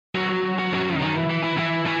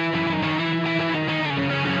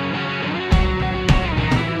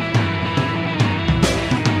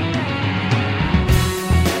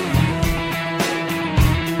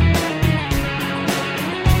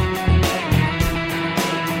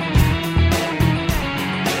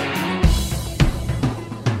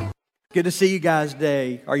Good to see you guys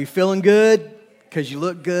today. Are you feeling good? Because you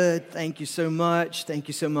look good. Thank you so much. Thank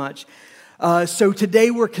you so much. So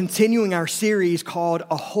today we're continuing our series called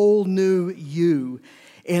A Whole New You.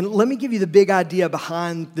 And let me give you the big idea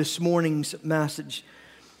behind this morning's message.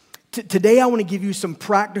 Today I want to give you some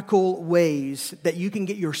practical ways that you can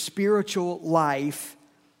get your spiritual life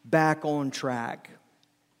back on track.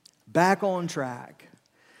 Back on track.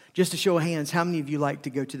 Just a show of hands, how many of you like to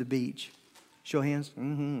go to the beach? Show of hands.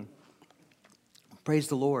 Mm-hmm. Praise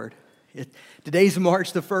the Lord. Today's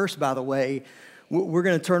March the 1st, by the way. We're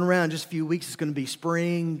going to turn around in just a few weeks. It's going to be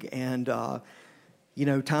spring and,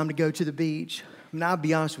 time to go to the beach. And I'll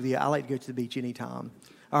be honest with you, I like to go to the beach anytime.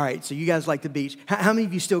 All right, so you guys like the beach. How many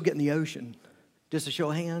of you still get in the ocean? Just a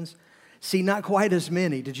show of hands. See, not quite as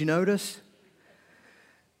many. Did you notice?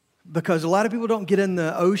 Because a lot of people don't get in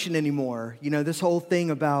the ocean anymore. You know, this whole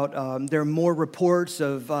thing about there are more reports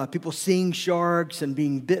of people seeing sharks and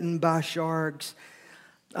being bitten by sharks.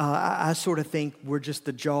 I sort of think we're just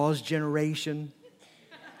the Jaws generation.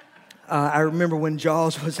 I remember when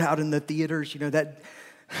Jaws was out in the theaters,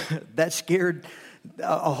 that scared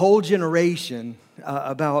a whole generation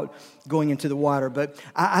about going into the water. But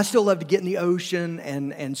I still love to get in the ocean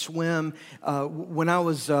and swim. When I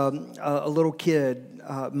was a little kid,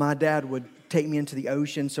 my dad would take me into the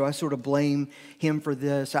ocean, so I sort of blame him for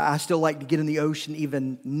this. I still like to get in the ocean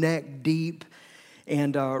even neck deep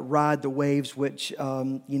and ride the waves, which,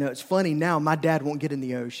 it's funny now, my dad won't get in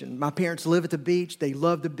the ocean. My parents live at the beach. They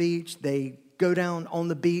love the beach. They go down on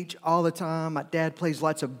the beach all the time. My dad plays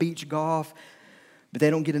lots of beach golf, but they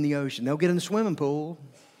don't get in the ocean. They'll get in the swimming pool,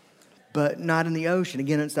 but not in the ocean.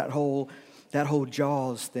 Again, it's that whole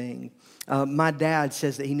Jaws thing. My dad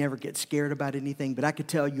says that he never gets scared about anything, but I could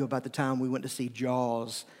tell you about the time we went to see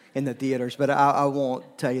Jaws in the theaters, but I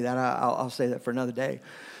won't tell you that. I'll say that for another day.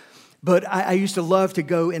 But I used to love to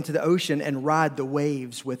go into the ocean and ride the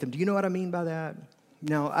waves with him. Do you know what I mean by that?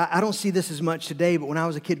 Now, I don't see this as much today, but when I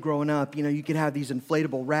was a kid growing up, you could have these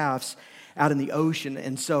inflatable rafts out in the ocean.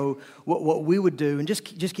 And so what we would do, and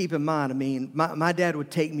just keep in mind, my dad would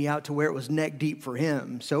take me out to where it was neck deep for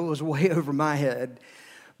him. So it was way over my head.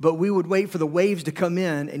 But we would wait for the waves to come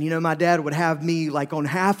in. And, my dad would have me like on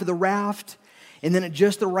half of the raft. And then at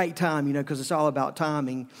just the right time, because it's all about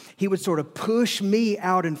timing, he would sort of push me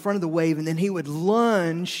out in front of the wave. And then he would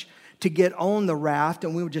lunge to get on the raft.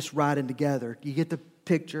 And we would just ride in together. You get the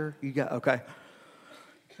picture? Okay.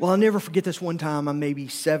 Well, I'll never forget this one time. I'm maybe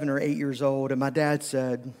 7 or 8 years old, and my dad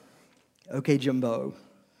said, "Okay, Jimbo."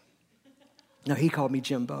 No, he called me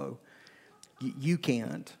Jimbo. You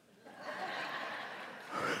can't.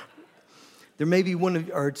 There may be one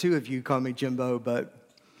or two of you call me Jimbo, but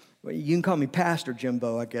you can call me Pastor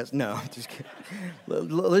Jimbo, I guess. No, just kidding.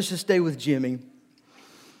 Let's just stay with Jimmy.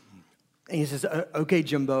 And he says, "Okay,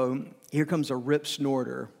 Jimbo, here comes a rip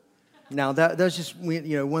snorter." Now, that's just one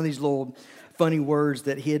of these little funny words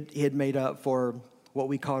that he had made up for what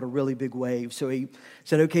we called a really big wave. So he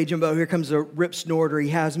said, "Okay, Jimbo, here comes a rip snorter." He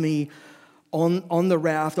has me on the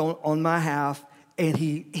raft, on my half, and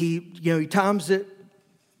he times it.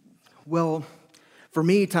 Well, for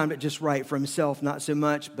me, he timed it just right. For himself, not so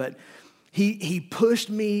much. But he pushed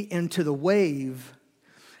me into the wave,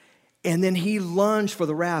 and then he lunged for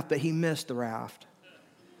the raft, but he missed the raft.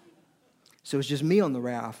 So it's just me on the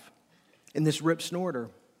raft in this rip snorter.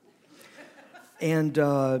 And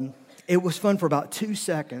it was fun for about 2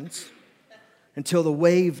 seconds until the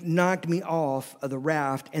wave knocked me off of the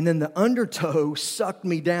raft, and then the undertow sucked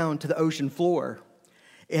me down to the ocean floor.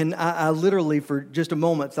 And I literally, for just a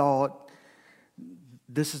moment, thought,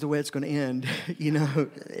 this is the way it's going to end.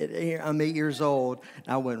 I'm 8 years old.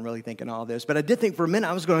 I wasn't really thinking all this, but I did think for a minute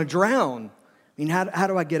I was going to drown. How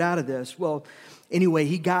do I get out of this? Well, anyway,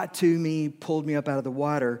 he got to me, pulled me up out of the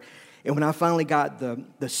water. And when I finally got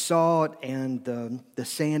the salt and the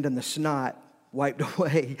sand and the snot wiped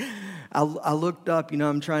away, I looked up,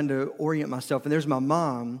 I'm trying to orient myself, and there's my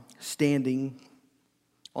mom standing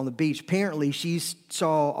on the beach. Apparently, she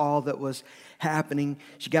saw all that was happening.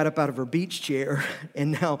 She got up out of her beach chair,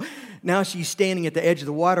 and now she's standing at the edge of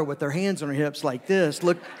the water with her hands on her hips like this,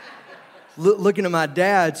 looking at my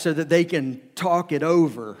dad so that they can talk it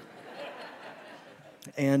over.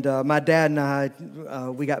 And my dad and I,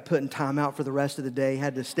 we got put in timeout for the rest of the day,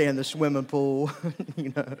 had to stay in the swimming pool,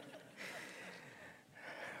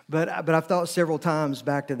 But I've thought several times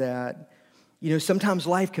back to that. Sometimes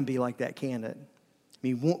life can be like that, can't it?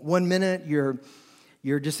 1 minute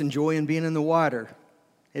you're just enjoying being in the water.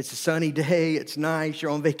 It's a sunny day, it's nice, you're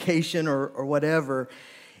on vacation or whatever.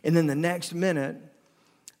 And then the next minute,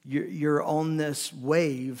 you're on this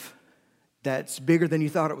wave that's bigger than you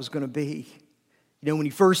thought it was going to be. You know, when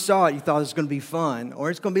you first saw it, you thought it was going to be fun,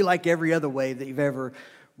 or it's going to be like every other wave that you've ever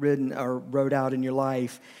ridden or rode out in your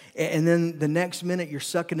life. And then the next minute, you're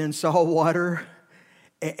sucking in salt water,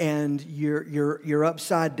 and you're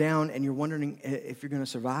upside down, and you're wondering if you're going to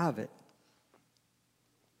survive it.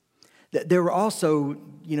 There were also,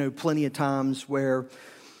 plenty of times where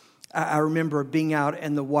I remember being out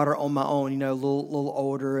in the water on my own, a little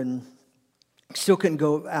older, and still couldn't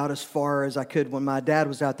go out as far as I could when my dad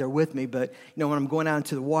was out there with me. But, when I'm going out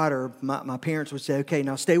into the water, my parents would say, okay,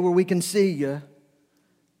 now stay where we can see you.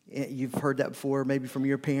 You've heard that before, maybe from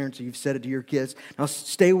your parents, or you've said it to your kids. Now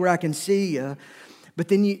stay where I can see you. But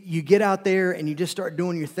then you get out there and you just start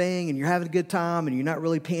doing your thing, and you're having a good time, and you're not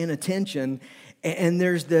really paying attention. And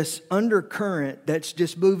there's this undercurrent that's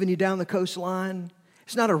just moving you down the coastline.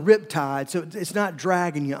 It's not a riptide, so it's not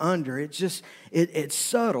dragging you under. It's just, it's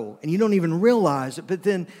subtle, and you don't even realize it. But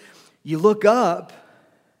then you look up,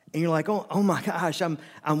 and you're like, oh my gosh, I'm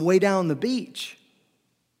way down the beach.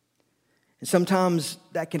 And sometimes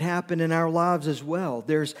that can happen in our lives as well.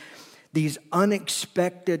 There's these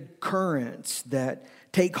unexpected currents that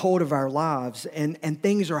take hold of our lives, and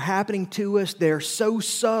things are happening to us. They're so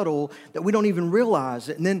subtle that we don't even realize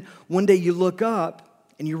it. And then one day you look up,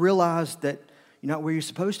 and you realize that you're not where you're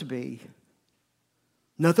supposed to be.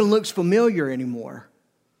 Nothing looks familiar anymore.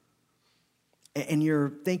 And you're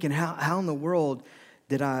thinking, how in the world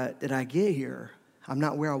did I get here? I'm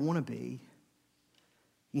not where I want to be.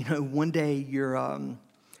 One day you're in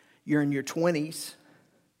your 20s.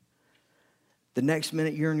 The next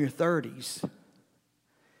minute you're in your 30s.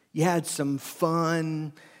 You had some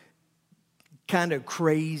fun, kind of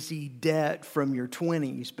crazy debt from your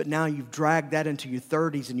 20s, but now you've dragged that into your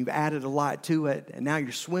 30s and you've added a lot to it, and now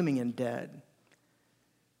you're swimming in debt.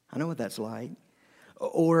 I know what that's like.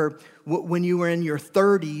 Or when you were in your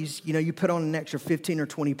 30s, you put on an extra 15 or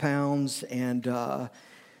 20 pounds, and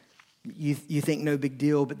you think no big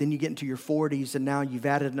deal, but then you get into your 40s, and now you've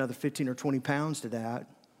added another 15 or 20 pounds to that,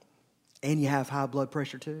 and you have high blood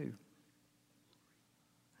pressure too.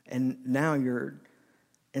 And now you're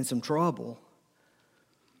in some trouble.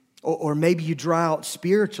 Or maybe you dry out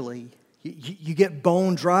spiritually. You get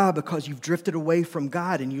bone dry because you've drifted away from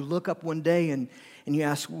God, and you look up one day and you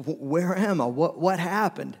ask, where am I? What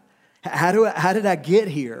happened? How did I get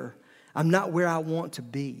here? I'm not where I want to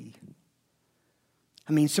be.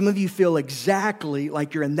 I mean, some of you feel exactly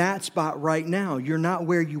like you're in that spot right now. You're not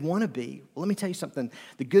where you want to be. Well, let me tell you something.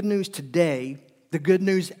 The good news today, the good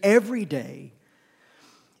news every day,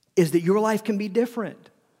 is that your life can be different.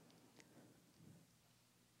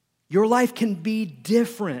 Your life can be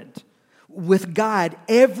different. With God,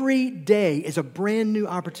 every day is a brand new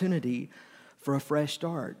opportunity for a fresh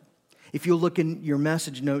start. If you'll look in your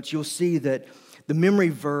message notes, you'll see that the memory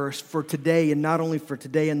verse for today, and not only for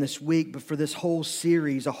today and this week, but for this whole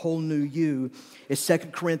series, A Whole New You, is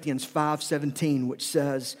 2 Corinthians 5:17, which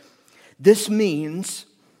says, this means,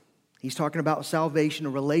 he's talking about salvation, a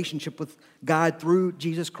relationship with God through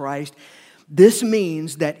Jesus Christ. This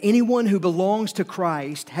means that anyone who belongs to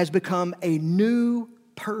Christ has become a new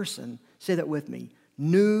person. Say that with me.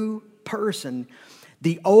 New person.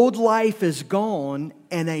 The old life is gone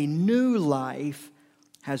and a new life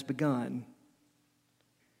has begun.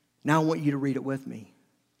 Now I want you to read it with me.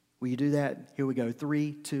 Will you do that? Here we go.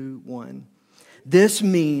 3, 2, 1. This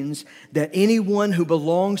means that anyone who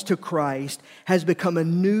belongs to Christ has become a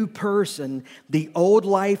new person. The old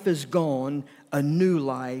life is gone. A new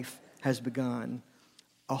life has begun.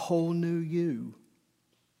 A whole new you.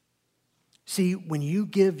 See, when you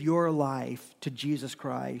give your life to Jesus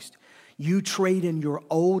Christ, you trade in your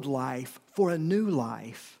old life for a new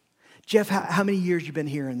life. Jeff, how many years you been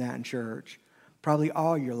hearing that in church? Probably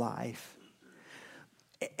all your life.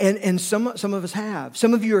 And some of us have.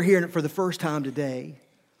 Some of you are hearing it for the first time today.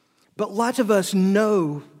 But lots of us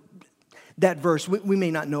know that verse. We may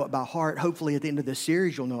not know it by heart. Hopefully at the end of this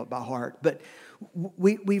series you'll know it by heart. But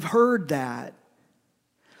we've heard that.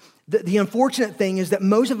 The unfortunate thing is that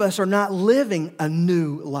most of us are not living a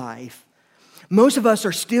new life. Most of us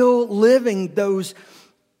are still living those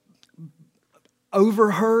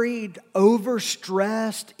overhurried,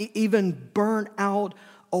 overstressed, even burnt out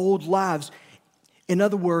old lives. In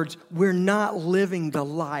other words, we're not living the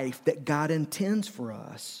life that God intends for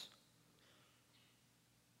us.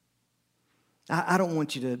 I don't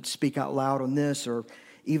want you to speak out loud on this or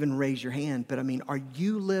even raise your hand, but I mean, are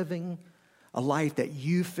you living a life that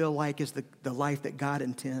you feel like is the life that God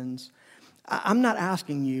intends? I'm not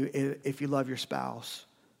asking you if you love your spouse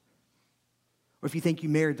or if you think you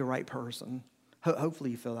married the right person. Hopefully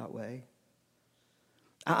you feel that way.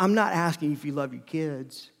 I'm not asking you if you love your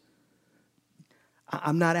kids.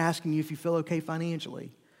 I'm not asking you if you feel okay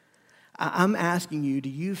financially. I'm asking you, do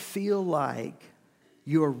you feel like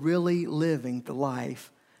you are really living the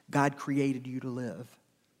life God created you to live?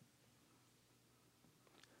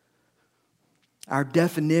 Our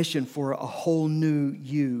definition for a whole new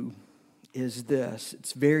you is this.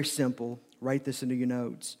 It's very simple. Write this into your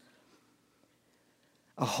notes.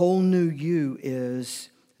 A whole new you is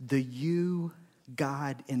the you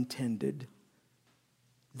God intended.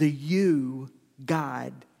 The you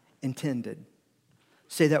God intended.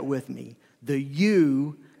 Say that with me. The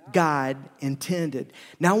you God intended.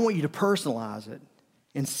 Now I want you to personalize it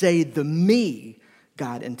and say the me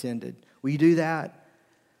God intended. Will you do that?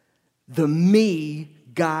 The me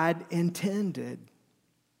God intended.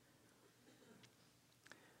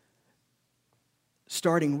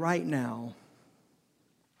 Starting right now,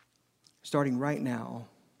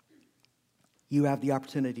 you have the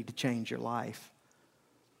opportunity to change your life.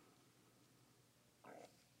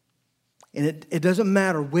 And it doesn't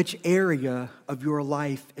matter which area of your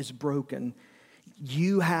life is broken.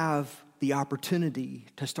 You have the opportunity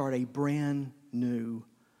to start a brand new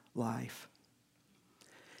life.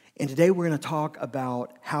 And today we're going to talk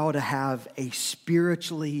about how to have a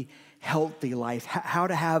spiritually healthy life, how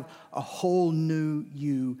to have a whole new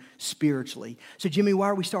you spiritually. So Jimmy, why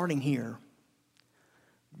are we starting here?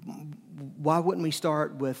 Why wouldn't we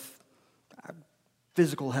start with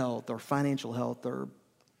physical health or financial health or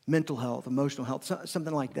mental health, emotional health,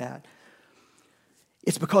 something like that?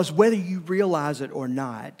 It's because whether you realize it or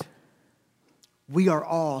not, we are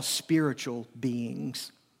all spiritual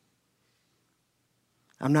beings.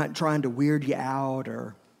 I'm not trying to weird you out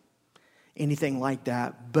or anything like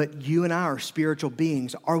that, but you and I are spiritual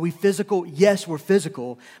beings. Are we physical? Yes, we're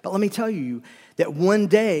physical. But let me tell you that one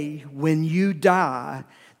day when you die,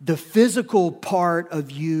 the physical part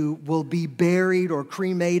of you will be buried or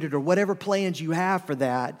cremated or whatever plans you have for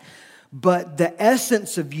that. But the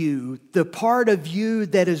essence of you, the part of you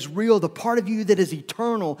that is real, the part of you that is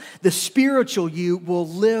eternal, the spiritual you will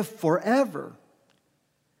live forever.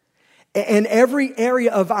 And every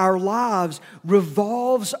area of our lives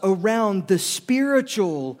revolves around the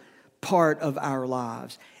spiritual part of our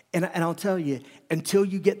lives. And I'll tell you, until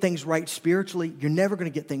you get things right spiritually, you're never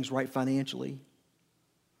going to get things right financially.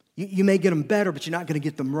 You may get them better, but you're not going to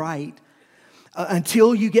get them right.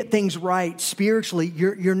 Until you get things right spiritually,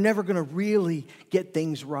 you're never going to really get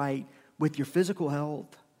things right with your physical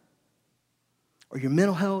health or your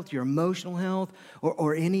mental health, your emotional health,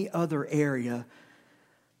 or any other area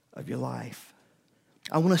of your life.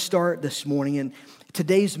 I want to start this morning, and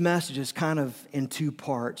today's message is kind of in two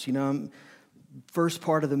parts. First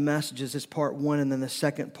part of the message is part one, and then the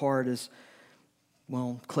second part is,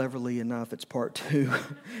 well, cleverly enough, it's part two.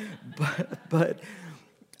 but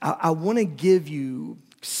I want to give you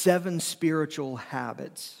 7 spiritual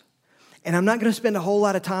habits. And I'm not going to spend a whole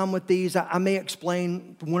lot of time with these. I may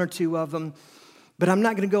explain 1 or 2 of them, but I'm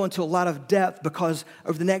not going to go into a lot of depth because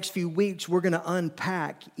over the next few weeks, we're going to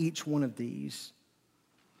unpack each one of these.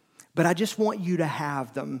 But I just want you to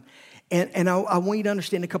have them. And I want you to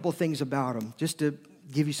understand a couple of things about them, just to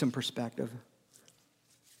give you some perspective.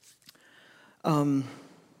 I've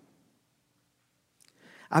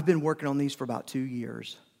been working on these for about 2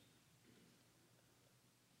 years.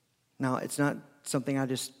 Now, it's not something I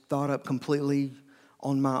just thought up completely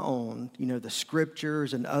on my own. The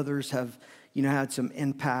scriptures and others have, had some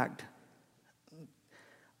impact,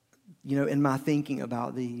 in my thinking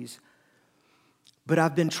about these. But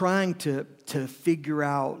I've been trying to figure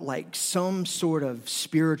out like some sort of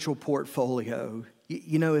spiritual portfolio.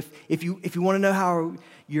 If you want to know how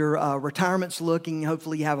your retirement's looking,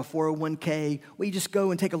 hopefully you have a 401k. Well, you just go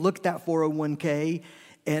and take a look at that 401k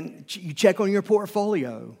and you check on your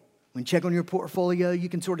portfolio. When you check on your portfolio, you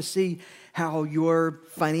can sort of see how your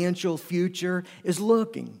financial future is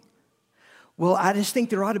looking. Well, I just think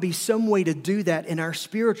there ought to be some way to do that in our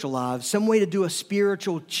spiritual lives, some way to do a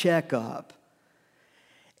spiritual checkup.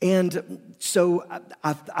 And so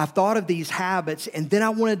I've thought of these habits, and then I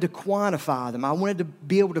wanted to quantify them. I wanted to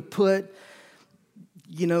be able to put,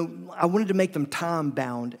 I wanted to make them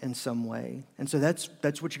time-bound in some way. And so that's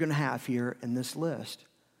what you're going to have here in this list.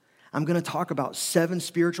 I'm going to talk about 7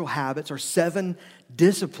 spiritual habits or 7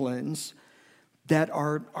 disciplines that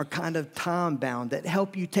are kind of time-bound, that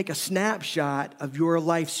help you take a snapshot of your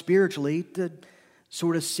life spiritually to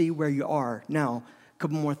sort of see where you are. Now, a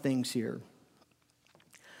couple more things here.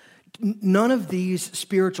 None of these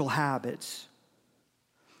spiritual habits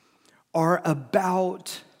are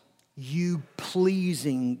about you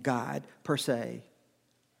pleasing God per se.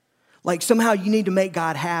 Like somehow you need to make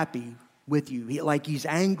God happy with you, like he's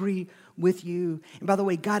angry with you. And by the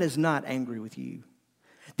way, God is not angry with you.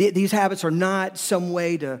 These habits are not some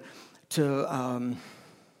way to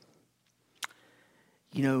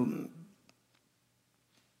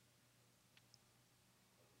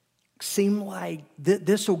seem like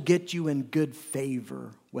this will get you in good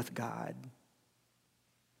favor with God.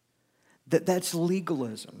 That's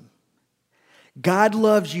legalism. God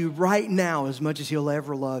loves you right now as much as he'll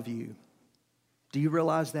ever love you. Do you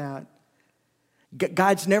realize that?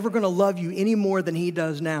 God's never going to love you any more than he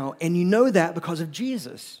does now. And you know that because of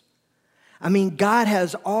Jesus. I mean, God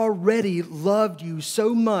has already loved you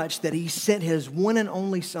so much that he sent his one and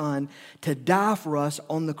only son to die for us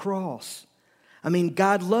on the cross. I mean,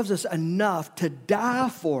 God loves us enough to die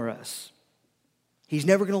for us. He's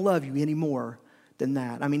never going to love you any more than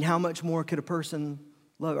that. I mean, how much more could a person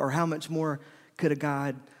love, or how much more could a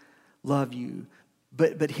God love you?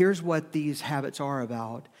 But here's what these habits are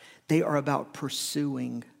about. They are about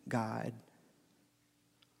pursuing God.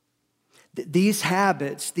 These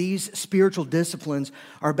habits, these spiritual disciplines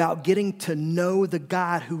are about getting to know the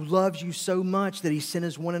God who loves you so much that he sent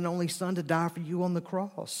his one and only son to die for you on the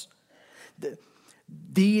cross.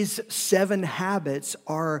 These 7 habits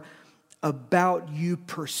are about you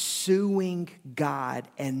pursuing God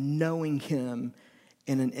and knowing him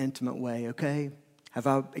in an intimate way, okay? Have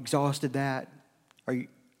I exhausted that? Are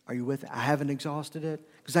you with it? I haven't exhausted it?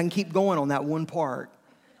 Because I can keep going on that one part.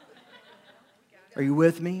 Are you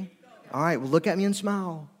with me? All right, well, look at me and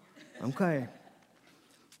smile. Okay.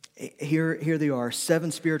 Here they are,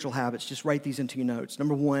 7 spiritual habits. Just write these into your notes.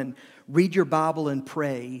 Number 1, read your Bible and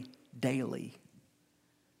pray daily.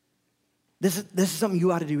 This is something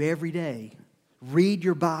you ought to do every day. Read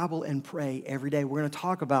your Bible and pray every day. We're going to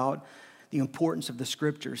talk about the importance of the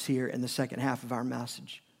scriptures here in the second half of our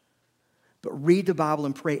message. But read the Bible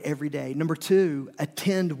and pray every day. Number 2,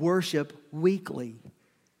 attend worship weekly.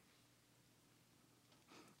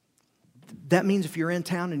 That means if you're in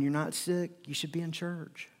town and you're not sick, you should be in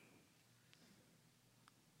church.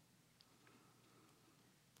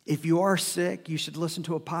 If you are sick, you should listen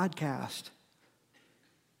to a podcast.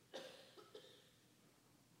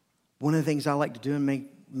 One of the things I like to do, and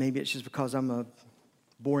maybe it's just because I'm a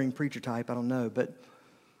boring preacher type, I don't know, but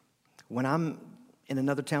when I'm in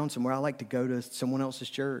another town somewhere, I like to go to someone else's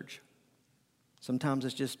church. Sometimes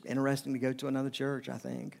it's just interesting to go to another church, I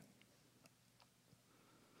think.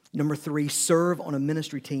 Number 3, serve on a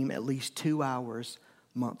ministry team at least 2 hours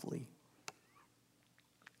monthly.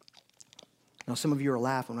 Now, some of you are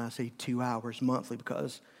laughing when I say 2 hours monthly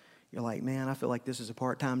because you're like, man, I feel like this is a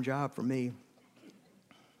part-time job for me.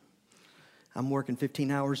 I'm working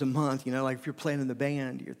 15 hours a month. Like if you're playing in the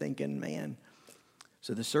band, you're thinking, man.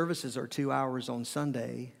 So the services are 2 hours on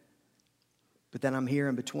Sunday, but then I'm here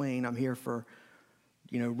in between. I'm here for,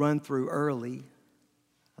 run through early.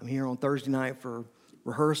 I'm here on Thursday night for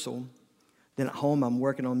rehearsal. Then at home, I'm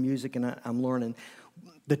working on music and I'm learning.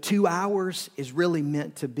 The 2 hours is really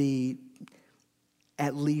meant to be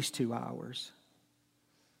at least 2 hours.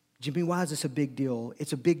 Jimmy, why is this a big deal?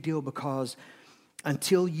 It's a big deal because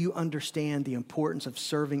until you understand the importance of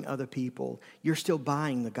serving other people, you're still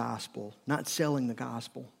buying the gospel, not selling the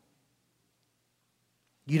gospel.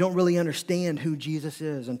 You don't really understand who Jesus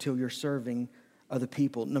is until you're serving other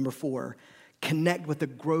people. Number 4, connect with a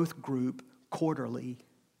growth group quarterly.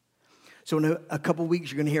 So in a couple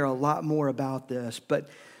weeks, you're going to hear a lot more about this,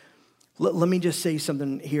 but let me just say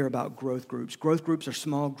something here about growth groups. Growth groups are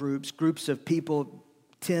small groups of people,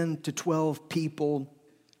 10 to 12 people,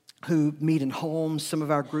 who meet in homes. Some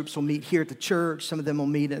of our groups will meet here at the church. Some of them will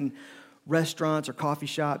meet in restaurants or coffee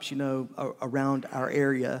shops, around our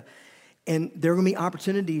area. And there are going to be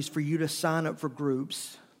opportunities for you to sign up for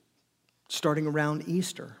groups starting around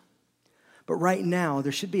Easter. But right now,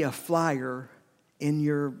 there should be a flyer in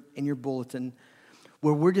your bulletin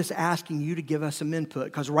where we're just asking you to give us some input.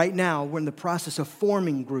 Because right now, we're in the process of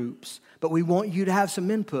forming groups. But we want you to have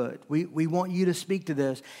some input. We want you to speak to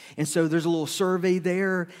this. And so there's a little survey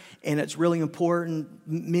there, and it's really important.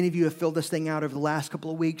 Many of you have filled this thing out over the last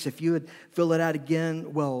couple of weeks. If you would fill it out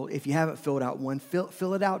again, well, if you haven't filled out one,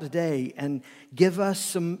 fill it out today and give us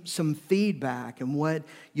some feedback and what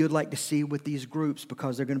you'd like to see with these groups,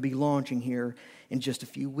 because they're going to be launching here in just a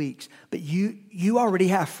few weeks. But you already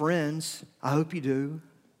have friends. I hope you do.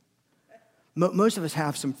 Most of us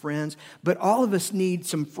have some friends, but all of us need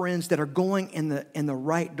some friends that are going in the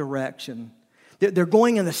right direction. They're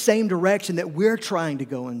going in the same direction that we're trying to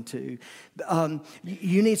go into.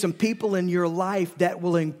 You need some people in your life that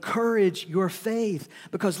will encourage your faith.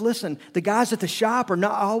 Because listen, the guys at the shop are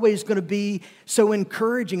not always going to be so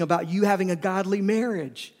encouraging about you having a godly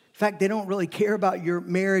marriage. In fact, they don't really care about your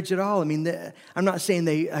marriage at all. I mean, I'm not saying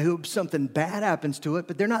I hope something bad happens to it,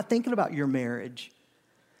 but they're not thinking about your marriage.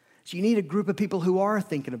 So you need a group of people who are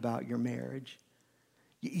thinking about your marriage.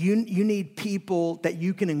 You need people that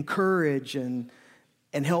you can encourage and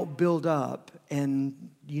help build up. And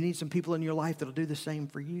you need some people in your life that'll do the same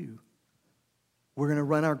for you. We're going to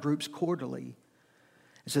run our groups quarterly.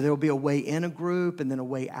 So there will be a way in a group and then a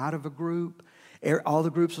way out of a group. All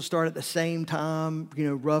the groups will start at the same time,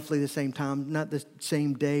 roughly the same time, not the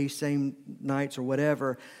same day, same nights or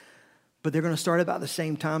whatever. But they're going to start about the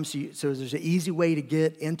same time. So there's an easy way to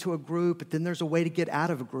get into a group, but then there's a way to get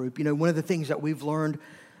out of a group. One of the things that we've learned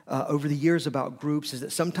over the years about groups is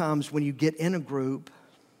that sometimes when you get in a group,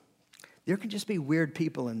 there can just be weird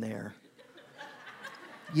people in there.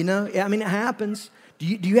 It happens. Do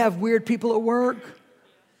you have weird people at work?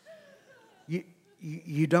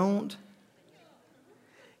 You don't?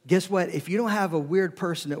 Guess what? If you don't have a weird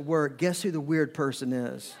person at work, guess who the weird person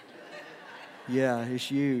is? Yeah,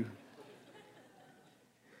 it's you.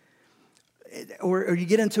 Or you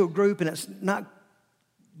get into a group and it's not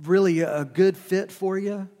really a good fit for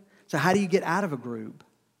you. So how do you get out of a group?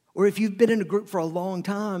 Or if you've been in a group for a long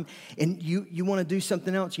time and you want to do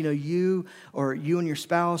something else, you and your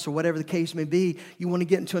spouse or whatever the case may be, you want to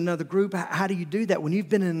get into another group. How do you do that? When you've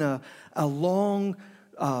been in a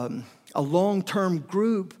long-term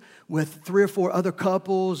group with 3 or 4 other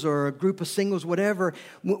couples or a group of singles, whatever,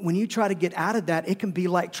 when you try to get out of that, it can be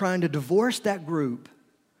like trying to divorce that group.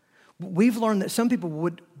 We've learned that some people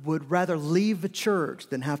would rather leave a church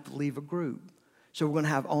than have to leave a group. So we're going to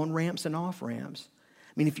have on-ramps and off-ramps.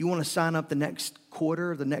 If you want to sign up the next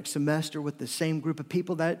quarter, the next semester with the same group of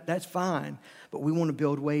people, that's fine. But we want to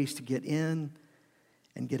build ways to get in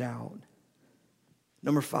and get out.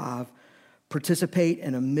 Number 5, participate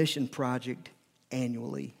in a mission project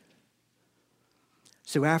annually.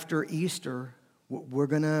 So after Easter, we're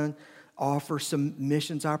going to offer some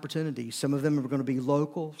missions opportunities. Some of them are going to be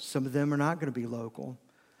local. Some of them are not going to be local.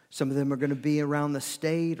 Some of them are going to be around the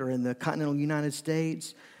state or in the continental United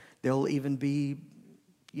States. There'll even be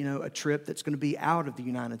a trip that's going to be out of the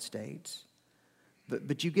United States.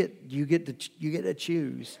 But you get to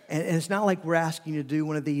choose. And it's not like we're asking you to do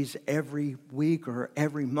one of these every week or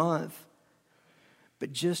every month.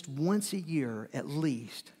 But just once a year at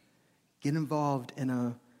least, get involved in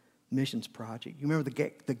a missions project. You remember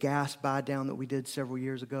the gas buy down that we did several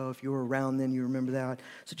years ago? If you were around then, you remember that.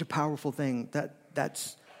 Such a powerful thing.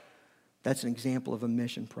 That's an example of a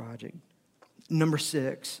mission project. Number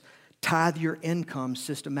 6, tithe your income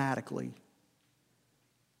systematically.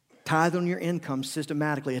 Tithe on your income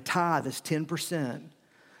systematically. A tithe is 10%.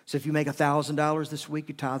 So if you make $1,000 this week,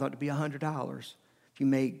 your tithe ought to be $100. If you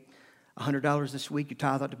make $100 this week, your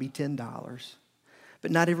tithe ought to be $10. But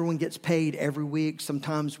not everyone gets paid every week.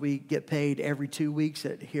 Sometimes we get paid every 2 weeks.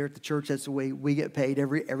 Here at the church, that's the way we get paid,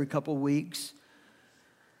 every couple of weeks.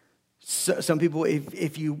 So, some people,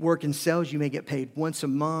 if you work in sales, you may get paid once a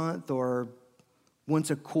month or once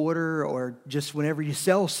a quarter or just whenever you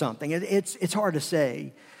sell something. It's hard to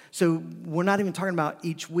say. So we're not even talking about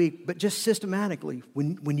each week, but just systematically.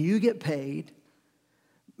 When you get paid,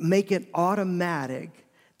 make it automatic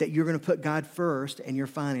that you're going to put God first and your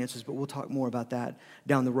finances, but we'll talk more about that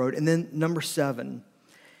down the road. And then number 7,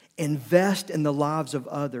 invest in the lives of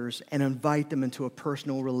others and invite them into a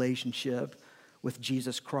personal relationship with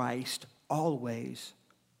Jesus Christ always.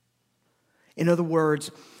 In other words,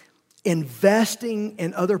 investing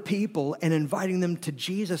in other people and inviting them to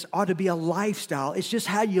Jesus ought to be a lifestyle. It's just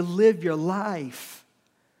how you live your life.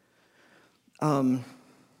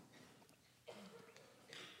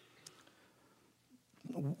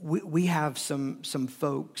 We have some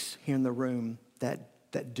folks here in the room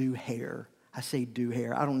that do hair. I say do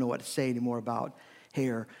hair. I don't know what to say anymore about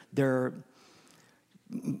hair.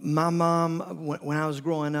 My mom, when I was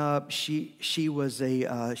growing up, she was a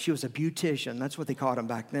beautician. That's what they called them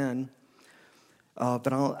back then.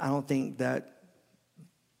 But I don't think that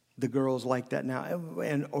the girls like that now,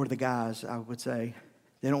 or the guys, I would say.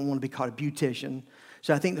 They don't want to be called a beautician.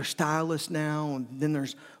 So I think there's stylists now, and then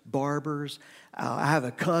there's barbers. I have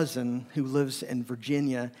a cousin who lives in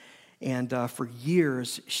Virginia, and for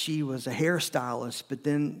years she was a hairstylist, but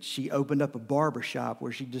then she opened up a barber shop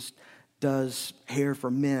where she just does hair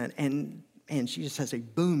for men, and she just has a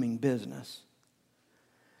booming business.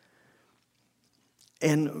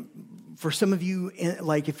 And for some of you,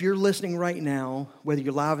 like if you're listening right now, whether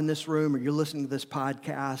you're live in this room or you're listening to this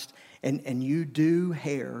podcast, and you do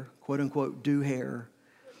hair, quote unquote, do hair,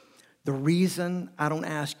 the reason I don't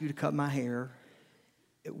ask you to cut my hair,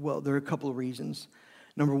 well, there are a couple of reasons.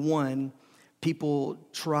 Number 1, people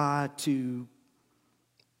try to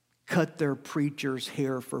cut their preacher's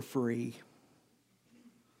hair for free.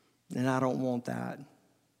 And I don't want that.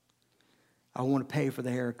 I want to pay for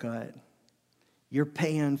the haircut. You're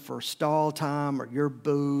paying for stall time or your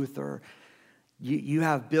booth, or you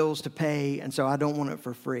have bills to pay, and so I don't want it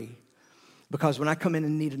for free. Because when I come in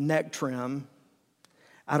and need a neck trim,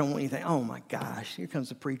 I don't want you to think, oh my gosh, here comes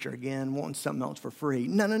the preacher again wanting something else for free.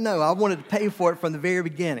 No. I wanted to pay for it from the very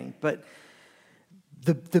beginning. But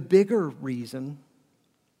the bigger reason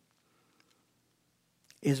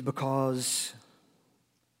is because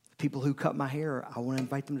the people who cut my hair, I want to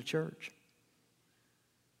invite them to church.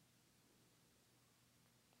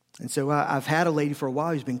 And so I've had a lady for a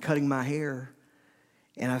while who's been cutting my hair,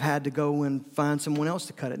 and I've had to go and find someone else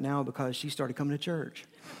to cut it now because she started coming to church.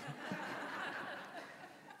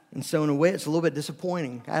 And so in a way, it's a little bit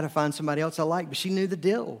disappointing. I had to find somebody else I like, but she knew the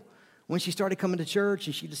deal. When she started coming to church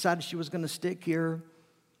and she decided she was going to stick here,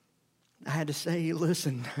 I had to say,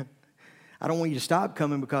 listen, I don't want you to stop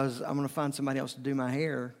coming because I'm going to find somebody else to do my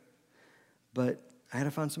hair. But I had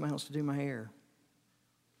to find somebody else to do my hair.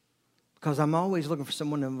 Because I'm always looking for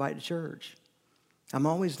someone to invite to church. I'm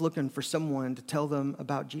always looking for someone to tell them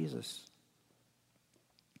about Jesus.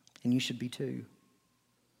 And you should be too.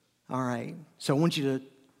 All right. So I want you to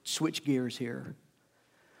switch gears here.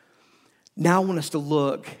 Now I want us to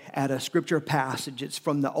look at a scripture passage. It's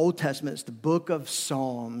from the Old Testament. It's the book of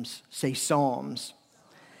Psalms. Say Psalms.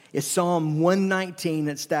 It's Psalm 119.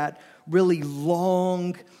 It's that really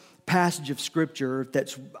long passage of scripture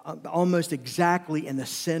that's almost exactly in the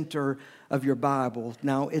center of your Bible.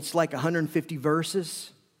 Now, it's like 150 verses.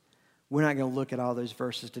 We're not going to look at all those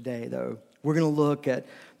verses today, though. We're going to look at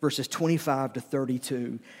verses 25 to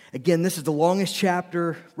 32. Again, this is the longest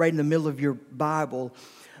chapter right in the middle of your Bible,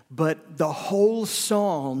 but the whole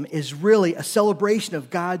psalm is really a celebration of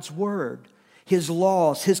God's word, His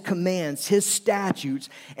laws, His commands, His statutes,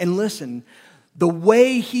 and listen, the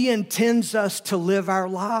way He intends us to live our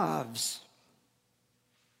lives.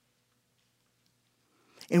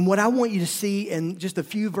 And what I want you to see in just a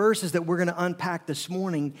few verses that we're going to unpack this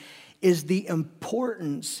morning is the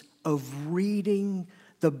importance of reading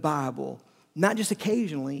the Bible, not just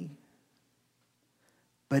occasionally,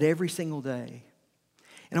 but every single day.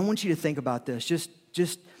 And I want you to think about this.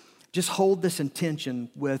 Just hold this intention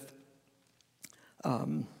with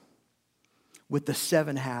the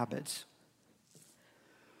 7 habits.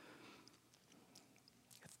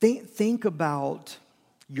 Think about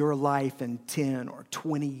your life in 10 or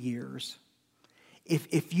 20 years.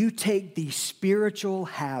 If you take these spiritual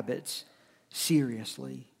habits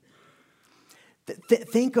seriously,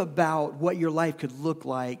 think about what your life could look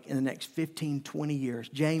like in the next 15, 20 years.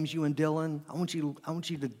 James, you and Dylan, I want you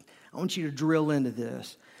to drill into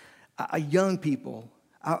this. Young people,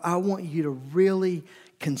 I want you to really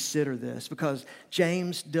consider this because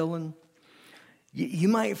James, Dylan, you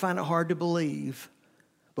might find it hard to believe,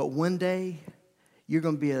 but one day you're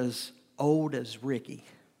going to be as old as Ricky.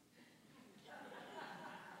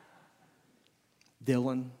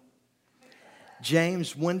 Dylan.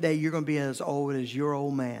 James, one day you're going to be as old as your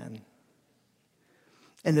old man.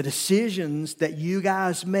 And the decisions that you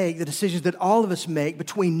guys make, the decisions that all of us make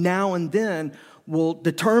between now and then will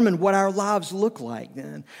determine what our lives look like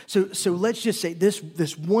then. So let's just say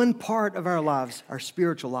this one part of our lives, our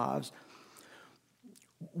spiritual lives,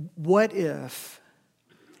 what if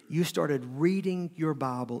you started reading your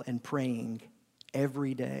Bible and praying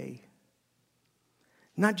every day?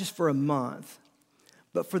 Not just for a month,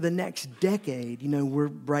 but for the next decade. You know, we're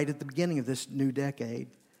right at the beginning of this new decade.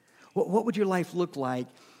 What would your life look like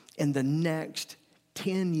in the next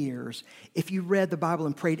 10 years if you read the Bible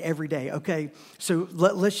and prayed every day? Okay, so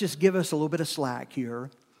let's just give us a little bit of slack here.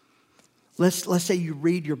 Let's say you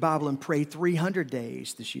read your Bible and pray 300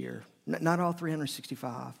 days this year. Not all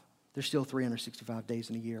 365. There's still 365 days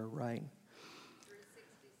in a year, right?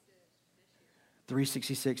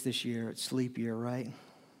 366 this year. It's leap year, right?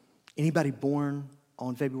 Anybody born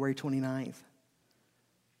on February 29th?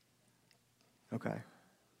 Okay.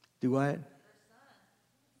 Do what?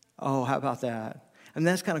 Oh, how about that? And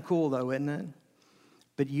that's kind of cool, though, isn't it?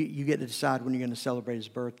 But you get to decide when you're going to celebrate his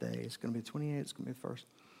birthday. It's going to be the 28th. It's going to be the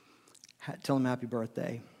 1st. Tell him happy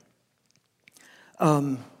birthday.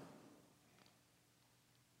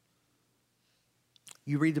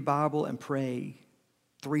 You read the Bible and pray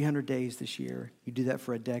 300 days this year. You do that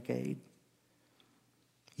for a decade.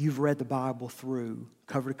 You've read the Bible through,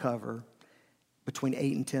 cover to cover, between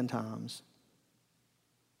 8 and 10 times.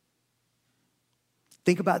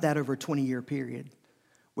 Think about that over a 20-year period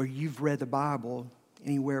where you've read the Bible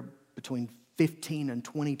anywhere between 15 and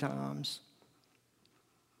 20 times.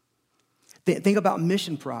 Think about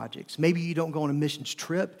mission projects. Maybe you don't go on a missions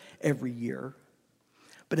trip every year,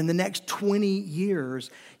 But in the next 20 years,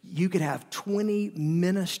 you could have 20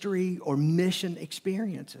 ministry or mission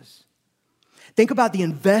experiences. Think about the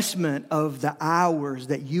investment of the hours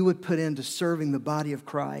that you would put into serving the body of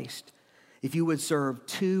Christ if you would serve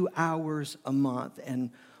 2 hours a month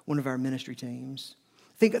in one of our ministry teams.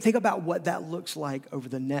 Think about what that looks like over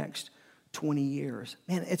the next 20 years.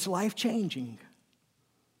 Man, it's life-changing.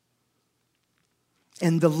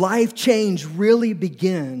 And the life change really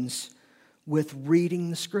begins with reading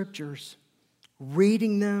the scriptures,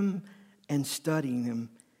 reading them and studying them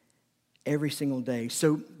every single day.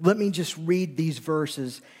 So let me just read these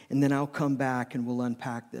verses, and then I'll come back and we'll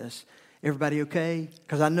unpack this. Everybody okay?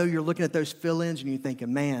 Because I know you're looking at those fill-ins and you're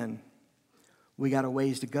thinking, man, we got a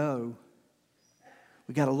ways to go.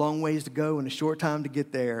 We got a long ways to go and a short time to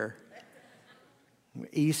get there.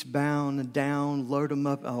 Eastbound and down, load them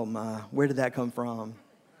up. Oh my, where did that come from?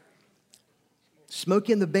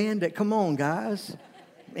 Smokey and the Bandit, come on, guys.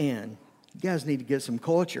 Man, you guys need to get some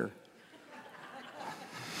culture.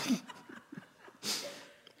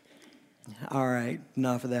 All right,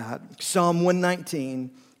 enough of that. Psalm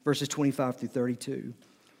 119, verses 25 through 32.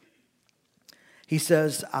 He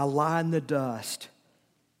says, I lie in the dust.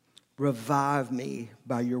 Revive me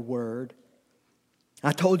by your word.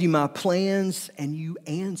 I told you my plans, and you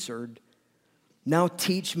answered. Now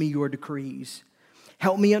teach me your decrees.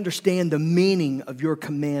 Help me understand the meaning of your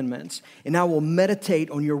commandments, and I will meditate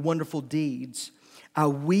on your wonderful deeds. I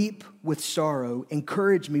weep with sorrow.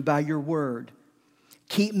 Encourage me by your word.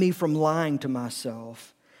 Keep me from lying to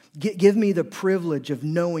myself. Give me the privilege of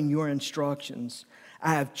knowing your instructions.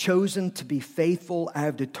 I have chosen to be faithful. I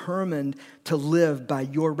have determined to live by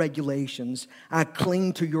your regulations. I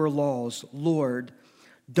cling to your laws. Lord,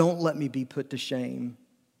 don't let me be put to shame.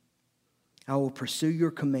 I will pursue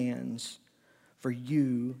your commands, for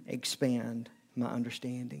you expand my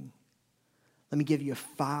understanding. Let me give you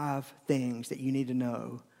 5 things that you need to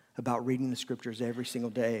know about reading the scriptures every single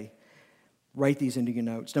day. Write these into your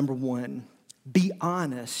notes. Number 1, be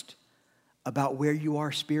honest about where you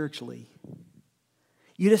are spiritually.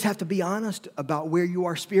 You just have to be honest about where you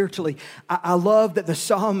are spiritually. I love that the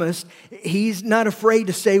psalmist, he's not afraid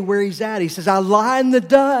to say where he's at. He says, I lie in the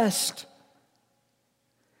dust.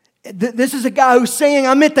 This is a guy who's saying,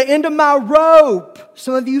 I'm at the end of my rope.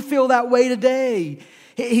 Some of you feel that way today.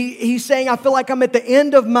 He's saying, I feel like I'm at the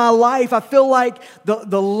end of my life. I feel like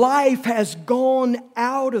the life has gone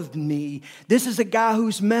out of me. This is a guy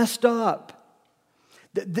who's messed up.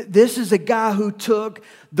 This is a guy who took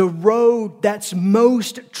the road that's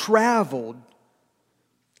most traveled.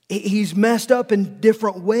 He's messed up in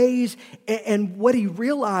different ways. And what he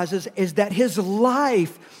realizes is that his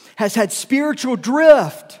life has had spiritual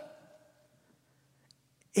drift.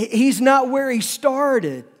 He's not where he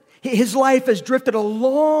started. His life has drifted a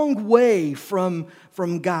long way from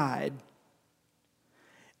God.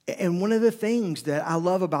 And one of the things that I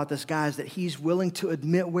love about this guy is that he's willing to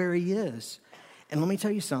admit where he is. And let me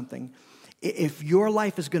tell you something. If your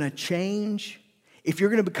life is going to change, if you're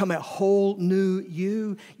going to become a whole new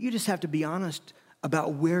you just have to be honest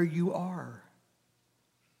about where you are.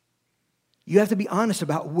 You have to be honest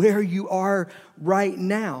about where you are right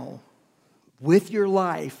now with your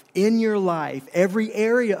life, in your life, every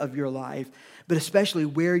area of your life, but especially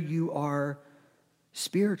where you are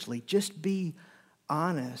spiritually. Just be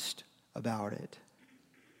honest about it.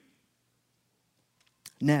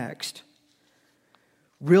 Next,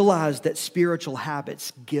 realize that spiritual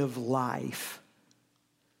habits give life.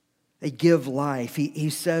 They give life.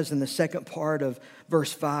 He says in the second part of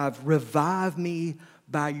verse 5, revive me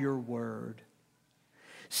by your word.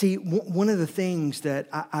 See, one of the things that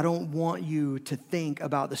I don't want you to think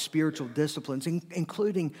about the spiritual disciplines,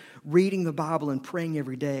 including reading the Bible and praying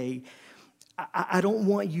every day, I don't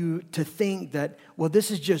want you to think that, well,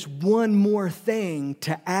 this is just one more thing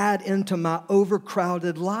to add into my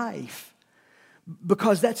overcrowded life.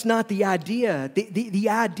 Because that's not the idea. The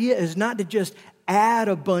idea is not to just add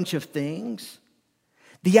a bunch of things.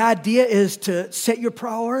 The idea is to set your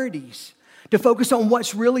priorities, to focus on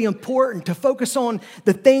what's really important, to focus on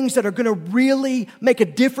the things that are going to really make a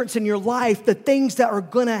difference in your life, the things that are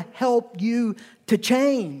going to help you to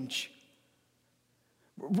change.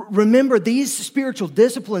 Remember, these spiritual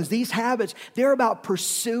disciplines, these habits, they're about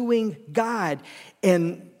pursuing God.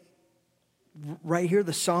 And right here,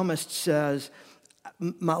 the psalmist says,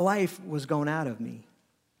 my life was gone out of me.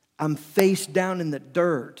 I'm face down in the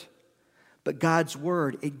dirt. But God's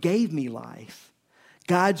word, it gave me life.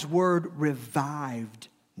 God's word revived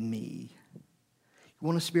me. You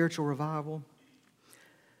want a spiritual revival?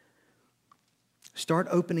 Start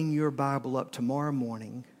opening your Bible up tomorrow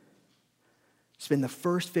morning. Spend the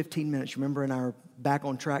first 15 minutes. Remember in our Back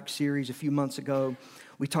on Track series a few months ago,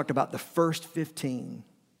 we talked about the first 15.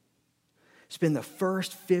 Spend the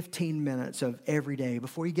first 15 minutes of every day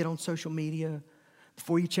before you get on social media,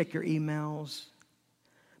 before you check your emails,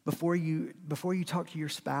 before you talk to your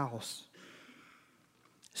spouse.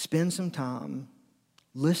 Spend some time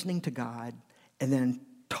listening to God and then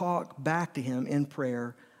talk back to Him in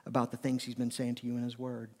prayer about the things He's been saying to you in His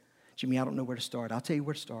Word. Jimmy, I don't know where to start. I'll tell you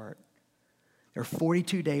where to start. There are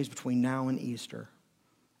 42 days between now and Easter.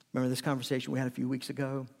 Remember this conversation we had a few weeks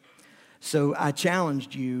ago? So I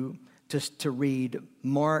challenged you to read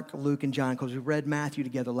Mark, Luke, and John because we read Matthew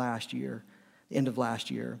together last year, the end of last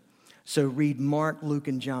year. So read Mark, Luke,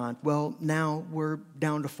 and John. Well, now we're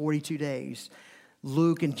down to 42 days.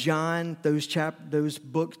 Luke and John, those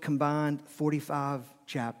books combined, 45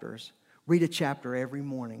 chapters. Read a chapter every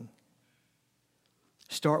morning.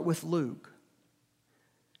 Start with Luke.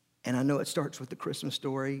 And I know it starts with the Christmas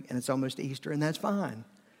story, and it's almost Easter, and that's fine.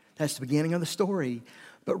 That's the beginning of the story.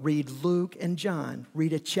 But read Luke and John.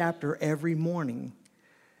 Read a chapter every morning.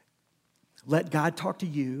 Let God talk to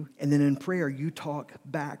you, and then in prayer, you talk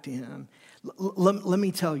back to Him. Let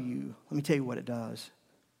me tell you what it does.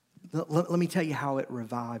 Let me tell you how it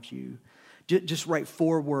revives you. Just write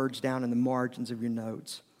 4 words down in the margins of your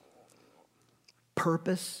notes.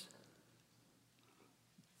 Purpose,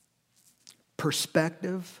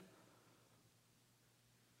 perspective,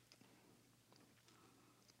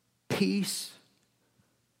 peace,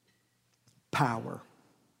 power.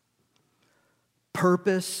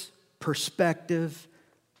 Purpose, perspective,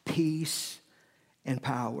 peace, and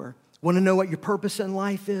power. Want to know what your purpose in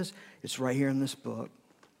life is? It's right here in this book.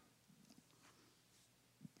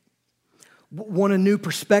 Want a new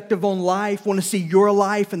perspective on life? Want to see your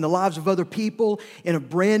life and the lives of other people in a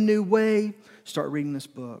brand new way? Start reading this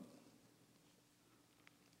book.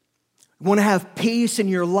 Want to have peace in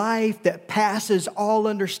your life that passes all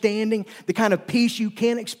understanding, the kind of peace you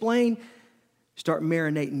can't explain? Start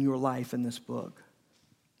marinating your life in this book.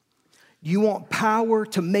 You want power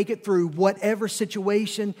to make it through whatever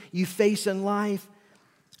situation you face in life?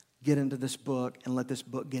 Get into this book and let this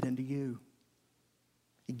book get into you.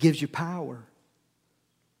 It gives you power.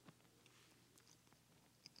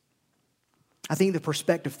 I think the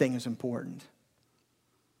perspective thing is important.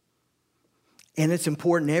 And it's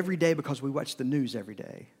important every day because we watch the news every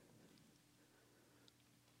day.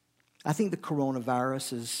 I think the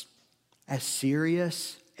coronavirus is as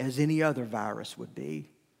serious as any other virus would be.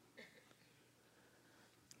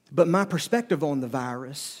 But my perspective on the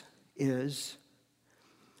virus is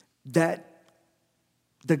that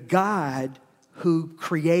the God who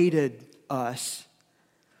created us,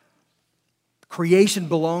 creation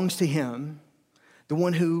belongs to Him. The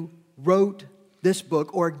one who wrote this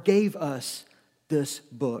book or gave us this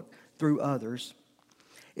book through others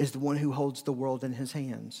is the one who holds the world in His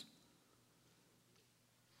hands.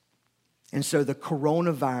 And so the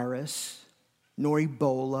coronavirus, nor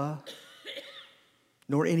Ebola,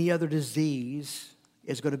 nor any other disease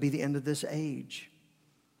is going to be the end of this age.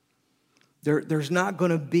 There's not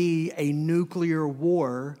going to be a nuclear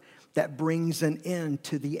war that brings an end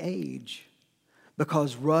to the age,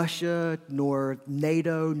 because Russia, nor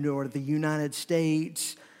NATO, nor the United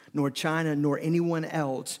States, nor China, nor anyone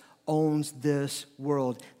else owns this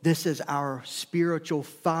world. This is our spiritual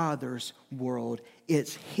Father's world.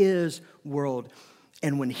 It's His world.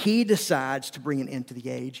 And when He decides to bring an end to the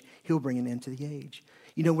age, He'll bring an end to the age.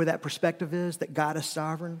 You know where that perspective is, that God is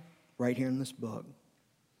sovereign? Right here in this book.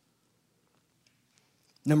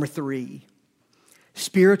 Number 3,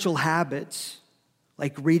 spiritual habits,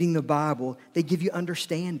 like reading the Bible, they give you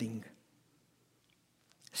understanding.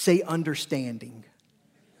 Say understanding.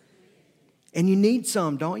 And you need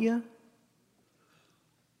some, don't you?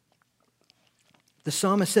 The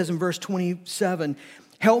psalmist says in verse 27,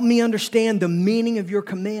 help me understand the meaning of your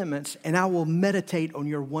commandments, and I will meditate on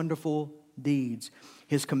your wonderful deeds.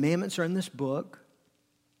 His commandments are in this book.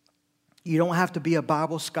 You don't have to be a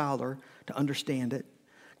Bible scholar to understand it.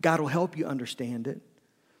 God will help you understand it.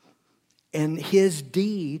 And His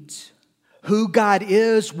deeds, who God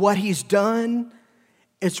is, what He's done,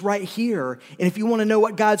 it's right here. And if you want to know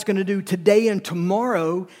what God's going to do today and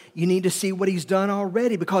tomorrow, you need to see what He's done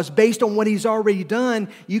already. Because based on what He's already done,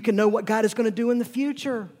 you can know what God is going to do in the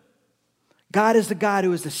future. God is the God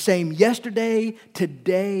who is the same yesterday,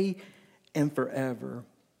 today, and forever.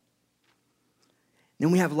 Then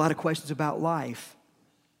we have a lot of questions about life.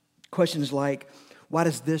 Questions like, why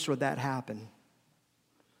does this or that happen?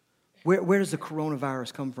 Where does the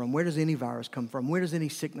coronavirus come from? Where does any virus come from? Where does any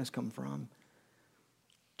sickness come from?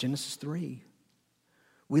 Genesis 3.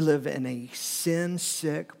 We live in a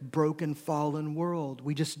sin-sick, broken, fallen world.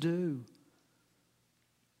 We just do.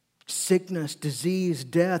 Sickness, disease,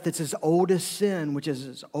 death, it's as old as sin, which is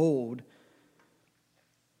as old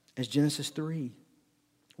as Genesis 3.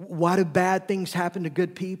 Why do bad things happen to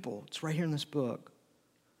good people? It's right here in this book.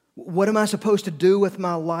 What am I supposed to do with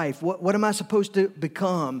my life? What am I supposed to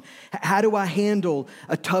become? How do I handle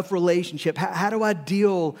a tough relationship? How do I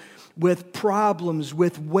deal with problems,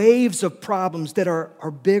 with waves of problems that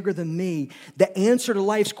are bigger than me? The answer to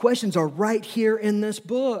life's questions are right here in this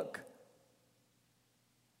book.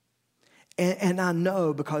 And I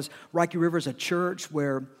know because Rocky River is a church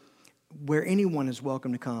where anyone is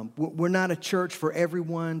welcome to come. We're not a church for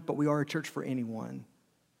everyone, but we are a church for anyone.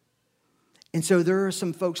 And so there are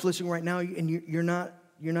some folks listening right now, and you're not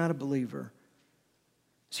a believer.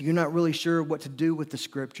 So you're not really sure what to do with the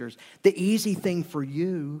scriptures. The easy thing for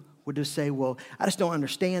you would just say, well, I just don't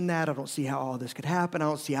understand that. I don't see how all this could happen. I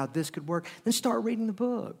don't see how this could work. Then start reading the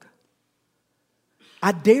book.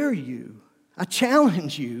 I dare you. I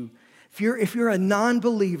challenge you. If you're a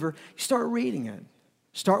non-believer, start reading it.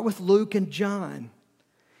 Start with Luke and John.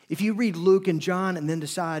 If you read Luke and John and then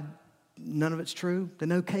decide none of it's true,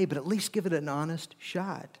 then okay, but at least give it an honest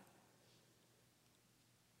shot.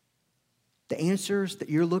 The answers that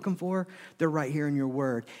you're looking for, they're right here in your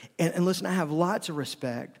word. And listen, I have lots of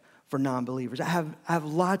respect for non-believers. I have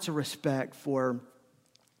lots of respect for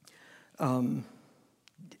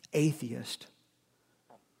atheists,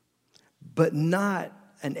 but not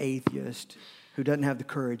an atheist who doesn't have the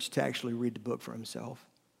courage to actually read the book for himself.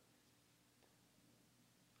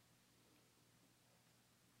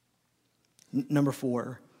 Number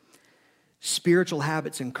 4, spiritual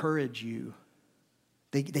habits encourage you.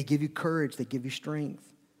 They give you courage. They give you strength.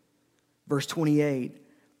 Verse 28,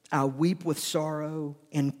 I weep with sorrow.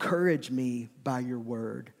 Encourage me by your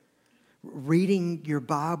word. Reading your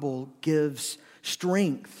Bible gives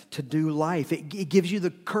strength to do life. It gives you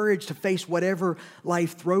the courage to face whatever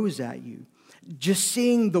life throws at you. Just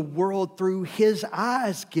seeing the world through his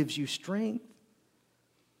eyes gives you strength.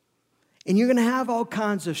 And you're going to have all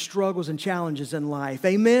kinds of struggles and challenges in life.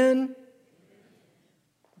 Amen?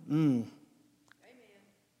 Amen.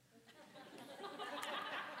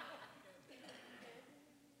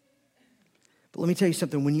 But let me tell you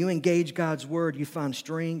something. When you engage God's word, you find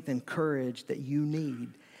strength and courage that you need.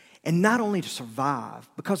 And not only to survive,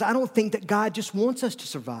 because I don't think that God just wants us to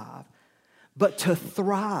survive, but to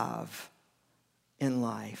thrive in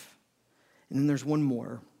life. And then there's one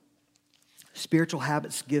more. Spiritual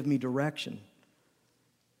habits give me direction.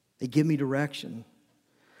 They give me direction.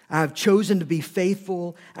 I have chosen to be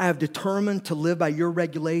faithful. I have determined to live by your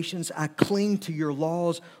regulations. I cling to your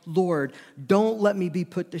laws. Lord, don't let me be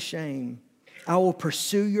put to shame. I will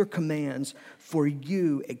pursue your commands, for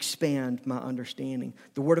you expand my understanding.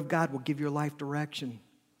 The Word of God will give your life direction.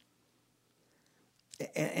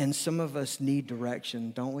 And some of us need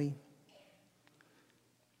direction, don't we?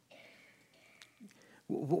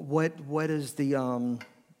 What is the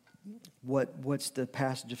what's the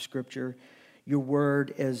passage of Scripture? Your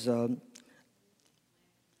word is a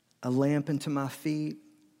lamp unto my feet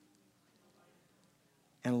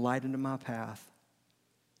and a light unto my path.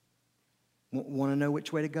 Want to know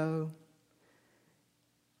which way to go?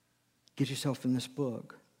 Get yourself in this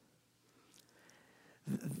book.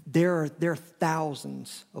 There are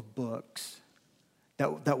thousands of books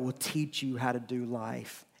that will teach you how to do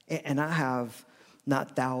life. And I have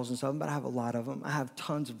not thousands of them, but I have a lot of them. I have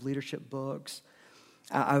tons of leadership books.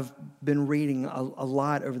 I've been reading a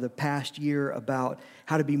lot over the past year about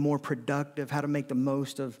how to be more productive, how to make the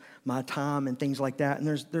most of my time and things like that. And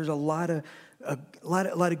there's a lot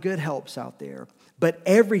of good helps out there. But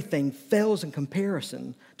everything fails in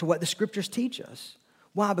comparison to what the Scriptures teach us.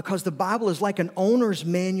 Why? Because the Bible is like an owner's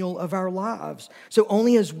manual of our lives. So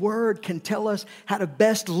only His Word can tell us how to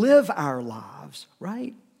best live our lives,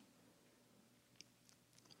 right?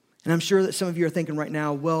 And I'm sure that some of you are thinking right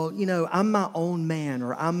now, well, I'm my own man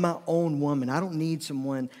or I'm my own woman. I don't need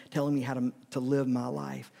someone telling me how to live my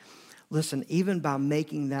life. Listen, even by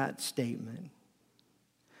making that statement,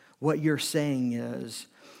 what you're saying is,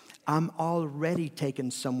 I'm already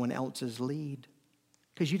taking someone else's lead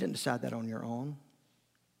because you didn't decide that on your own.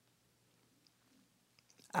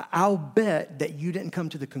 I'll bet that you didn't come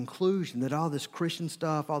to the conclusion that all this Christian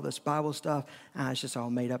stuff, all this Bible stuff, it's just all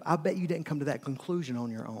made up. I bet you didn't come to that conclusion on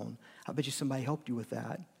your own. I bet you somebody helped you with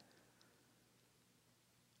that.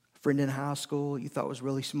 A friend in high school you thought was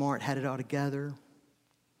really smart, had it all together.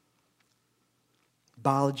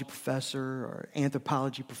 Biology professor or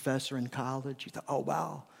anthropology professor in college. You thought, oh,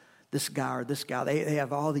 wow, this guy or this gal, they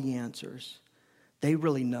have all the answers. They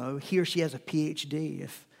really know. He or she has a PhD.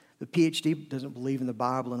 If the PhD doesn't believe in the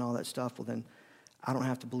Bible and all that stuff, well, then I don't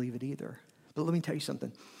have to believe it either. But let me tell you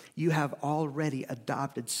something. You have already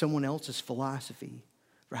adopted someone else's philosophy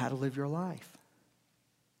for how to live your life.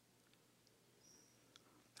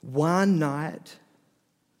 Why not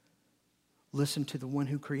listen to the one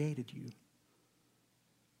who created you?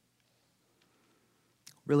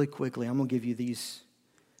 Really quickly, I'm going to give you these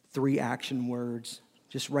 3 action words.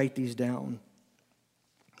 Just write these down.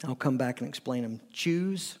 I'll come back and explain them.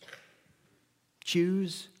 Choose,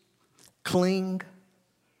 cling,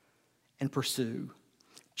 and pursue.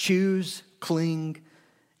 Choose, cling,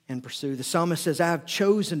 and pursue. The psalmist says, I have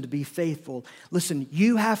chosen to be faithful. Listen,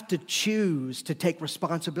 you have to choose to take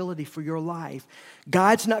responsibility for your life.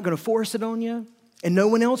 God's not going to force it on you, and no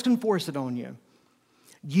one else can force it on you.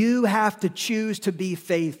 You have to choose to be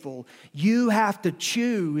faithful. You have to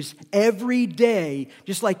choose every day,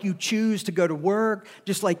 just like you choose to go to work,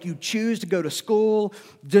 just like you choose to go to school,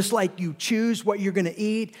 just like you choose what you're going to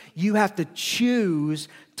eat. You have to choose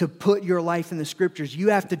to put your life in the Scriptures. You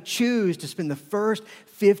have to choose to spend the first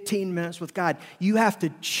 15 minutes with God. You have to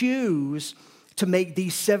choose to make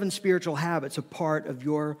these 7 spiritual habits a part of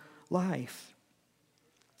your life.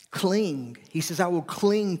 Cling. He says, I will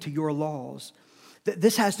cling to your laws.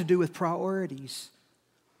 This has to do with priorities.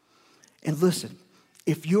 And listen,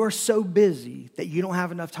 if you're so busy that you don't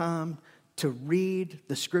have enough time to read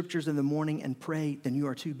the Scriptures in the morning and pray, then you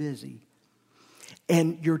are too busy.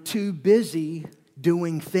 And you're too busy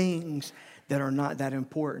doing things that are not that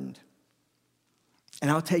important.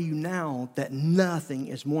 And I'll tell you now that nothing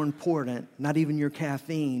is more important, not even your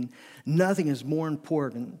caffeine, nothing is more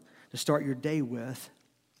important to start your day with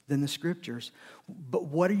than the Scriptures. But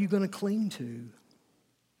what are you going to cling to?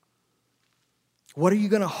 What are you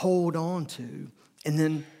going to hold on to and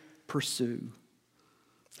then pursue?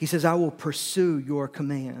 He says, I will pursue your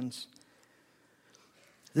commands.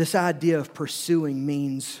 This idea of pursuing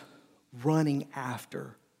means running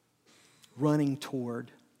after, running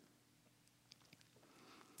toward.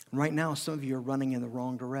 Right now, some of you are running in the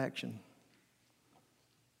wrong direction.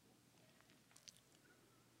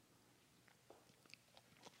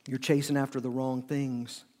 You're chasing after the wrong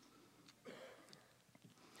things.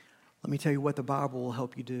 Let me tell you what the Bible will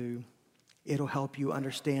help you do. It'll help you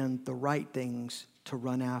understand the right things to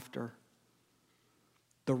run after.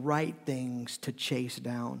 The right things to chase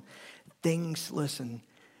down. Things, listen,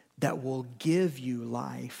 that will give you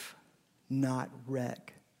life, not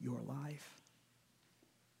wreck your life.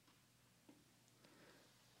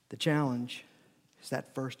 The challenge is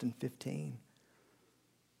that first and 15.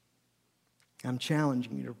 I'm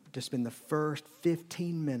challenging you to spend the first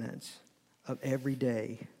 15 minutes of every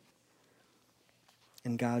day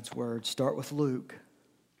in God's Word. Start with Luke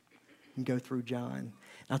and go through John. And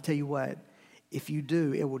I'll tell you what, if you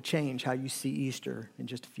do, it will change how you see Easter in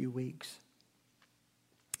just a few weeks.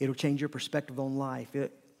 It'll change your perspective on life.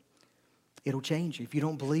 It'll change you. If you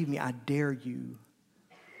don't believe me, I dare you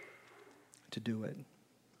to do it.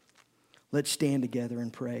 Let's stand together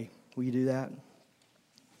and pray. Will you do that?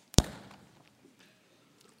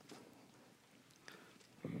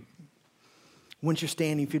 Once you're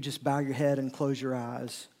standing, if you just bow your head and close your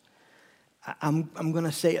eyes, I'm going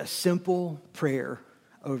to say a simple prayer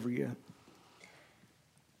over you.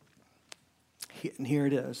 And here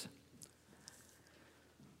it is.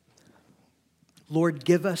 Lord,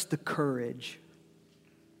 give us the courage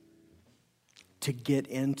to get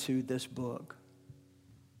into this book.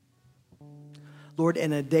 Lord,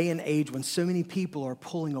 in a day and age when so many people are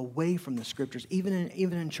pulling away from the Scriptures, even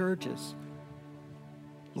in churches,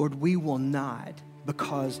 Lord, we will not,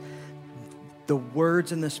 because the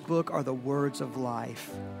words in this book are the words of life.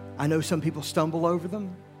 I know some people stumble over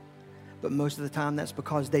them, but most of the time that's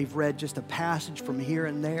because they've read just a passage from here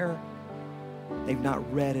and there. They've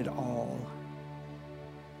not read it all.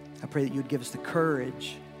 I pray that you'd give us the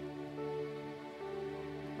courage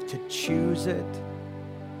to choose it,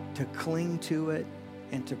 to cling to it,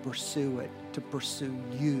 and to pursue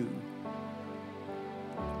you.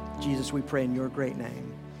 Jesus, we pray in your great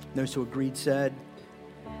name. Those who agreed said,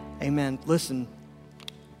 amen. Listen,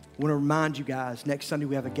 I want to remind you guys, next Sunday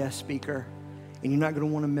we have a guest speaker, and you're not going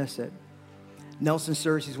to want to miss it. Nelson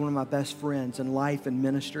Searcy is one of my best friends in life and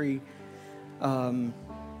ministry.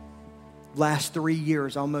 Last 3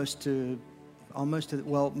 years, March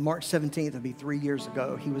 17th, it'll be 3 years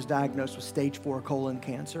ago, he was diagnosed with stage 4 colon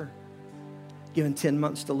cancer, given 10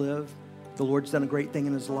 months to live. The Lord's done a great thing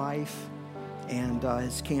in his life, and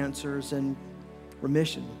his cancer's in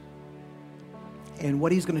remission. And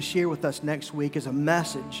what he's going to share with us next week is a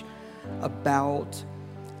message about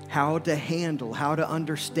how to handle, how to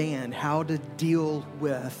understand, how to deal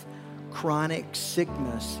with chronic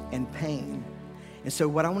sickness and pain. And so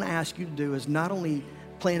what I want to ask you to do is not only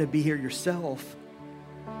plan to be here yourself,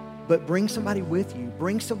 but bring somebody with you.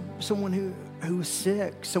 Bring someone who's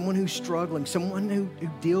sick, someone who's struggling, someone who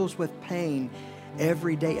deals with pain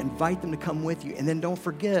every day. Invite them to come with you. And then don't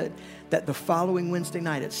forget that the following Wednesday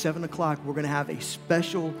night at 7 o'clock, we're going to have a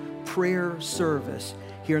special prayer service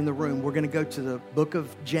here in the room. We're going to go to the book of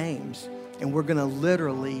James, and we're going to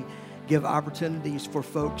literally give opportunities for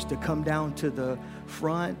folks to come down to the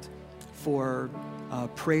front for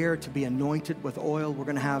prayer, to be anointed with oil. We're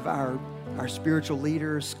going to have our spiritual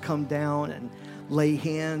leaders come down and lay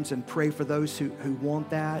hands and pray for those who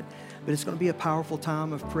want that. But it's going to be a powerful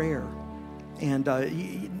time of prayer. And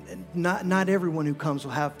not everyone who comes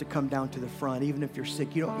will have to come down to the front. Even if you're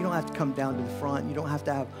sick, you don't have to come down to the front. You don't have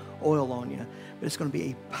to have oil on you. But it's going to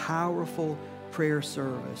be a powerful prayer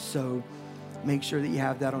service. So make sure that you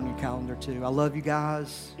have that on your calendar too. I love you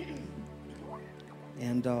guys.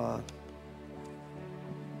 And I'll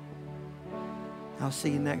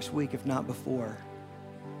see you next week, if not before.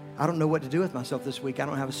 I don't know what to do with myself this week. I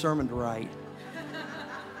don't have a sermon to write.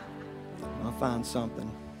 I'll find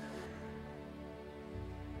something.